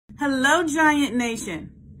Hello, Giant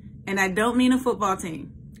Nation. And I don't mean a football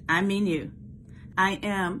team. I mean you. I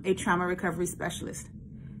am a trauma recovery specialist.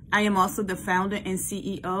 I am also the founder and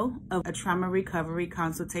CEO of a trauma recovery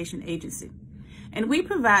consultation agency. And we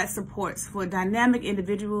provide supports for dynamic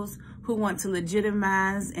individuals who want to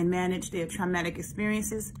legitimize and manage their traumatic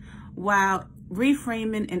experiences while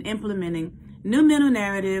reframing and implementing new mental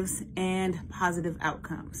narratives and positive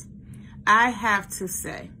outcomes. I have to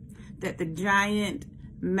say that the Giant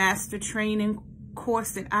Master Training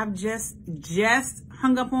course that I've just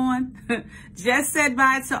hung up on, just said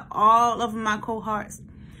bye to all of my cohorts,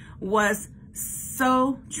 was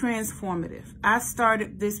so transformative. I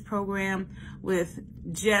started this program with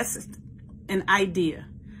just an idea.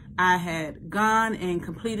 I had gone and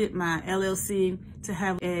completed my LLC to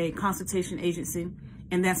have a consultation agency,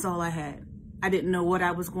 and that's all I had. I didn't know what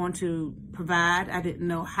I was going to provide. I didn't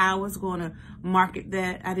know how I was going to market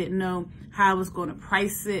that. I didn't know how I was going to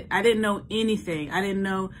price it. I didn't know anything. I didn't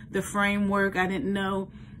know the framework. I didn't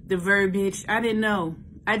know the verbiage. I didn't know.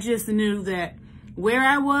 I just knew that where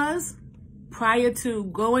I was prior to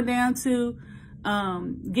going down to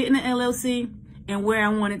getting an LLC and where I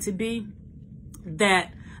wanted to be,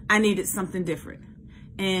 that I needed something different.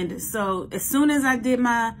 And so as soon as I did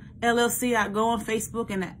my LLC, I go on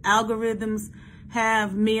Facebook and the algorithms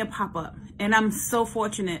have Mia pop up. And I'm so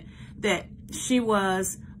fortunate that she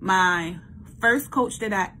was my first coach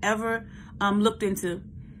that I ever looked into.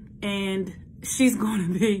 And she's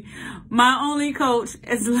going to be my only coach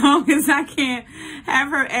as long as I can have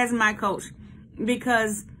her as my coach.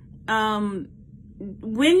 Because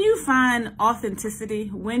when you find authenticity,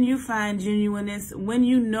 when you find genuineness, when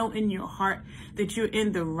you know in your heart that you're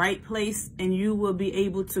in the right place and you will be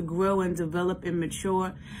able to grow and develop and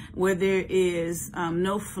mature, where there is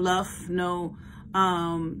no fluff, no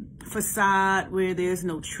facade, where there's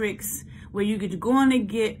no tricks, where you get going to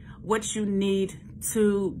get what you need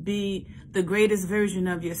to be the greatest version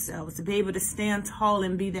of yourself, to be able to stand tall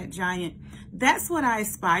and be that giant. That's what I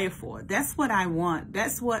aspire for. That's what I want.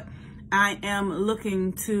 That's what I am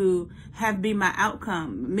looking to have be my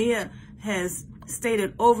outcome. Mia has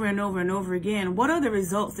stated over and over and over again, what are the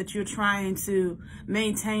results that you're trying to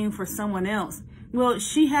maintain for someone else? Well,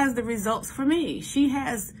 she has the results for me. She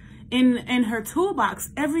has in her toolbox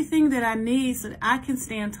everything that I need so that I can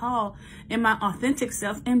stand tall in my authentic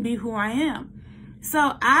self and be who I am.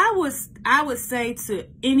 So I would say to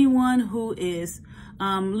anyone who is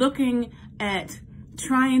looking at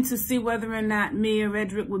trying to see whether or not Mia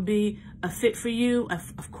Redrick would be a fit for you,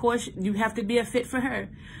 of course, you have to be a fit for her.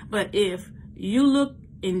 But if you look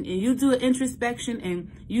and you do an introspection and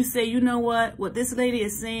you say, you know what this lady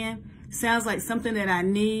is saying sounds like something that I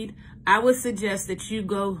need, I would suggest that you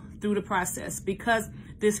go through the process, because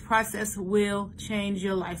this process will change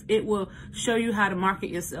your life. It will show you how to market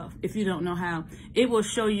yourself if you don't know how. It will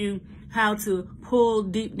show you how to pull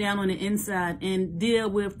deep down on the inside and deal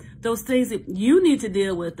with those things that you need to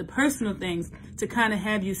deal with, the personal things, to kind of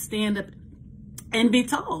have you stand up and be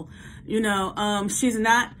tall. You know, she's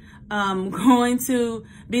not going to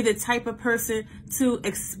be the type of person to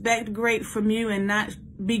expect great from you and not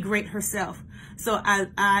be great herself. So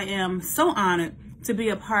I am so honored to be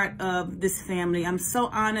a part of this family. I'm so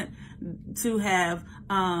honored to have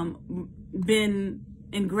been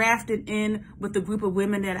engrafted in with the group of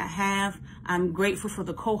women that I have. I'm grateful for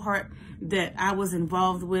the cohort that I was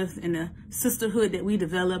involved with and the sisterhood that we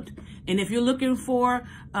developed. And if you're looking for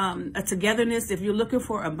a togetherness, if you're looking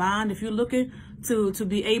for a bond, if you're looking to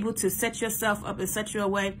be able to set yourself up in such a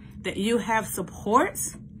way that you have support,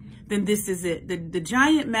 then this is it. The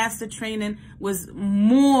Giant Master Training was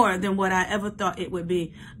more than what I ever thought it would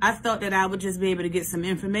be. I thought that I would just be able to get some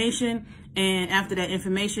information, and after that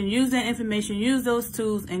information, use those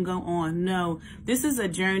tools and go on. No, this is a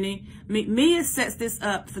journey. Mia sets this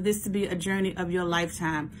up for this to be a journey of your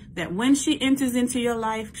lifetime. That when she enters into your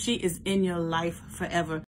life, she is in your life forever.